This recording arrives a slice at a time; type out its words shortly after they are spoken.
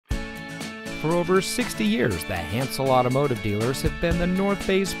For over 60 years, the Hansel Automotive Dealers have been the North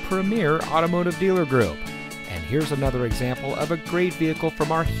Bay's premier automotive dealer group. And here's another example of a great vehicle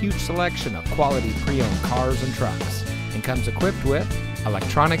from our huge selection of quality pre-owned cars and trucks. And comes equipped with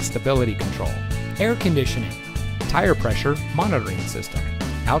electronic stability control, air conditioning, tire pressure monitoring system,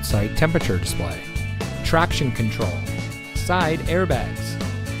 outside temperature display, traction control, side airbags,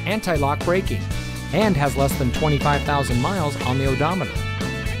 anti-lock braking, and has less than 25,000 miles on the odometer.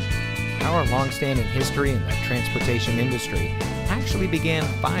 Our long-standing history in the transportation industry actually began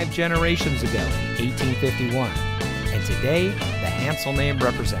 5 generations ago in 1851, and today the Hansel name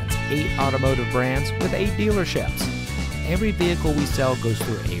represents 8 automotive brands with 8 dealerships. Every vehicle we sell goes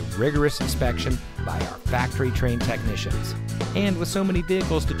through a rigorous inspection by our factory-trained technicians. And with so many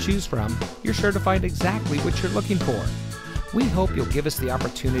vehicles to choose from, you're sure to find exactly what you're looking for. We hope you'll give us the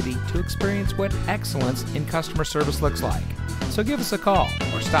opportunity to experience what excellence in customer service looks like. So give us a call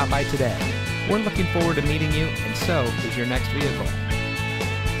or stop by today. We're looking forward to meeting you, and so is your next vehicle.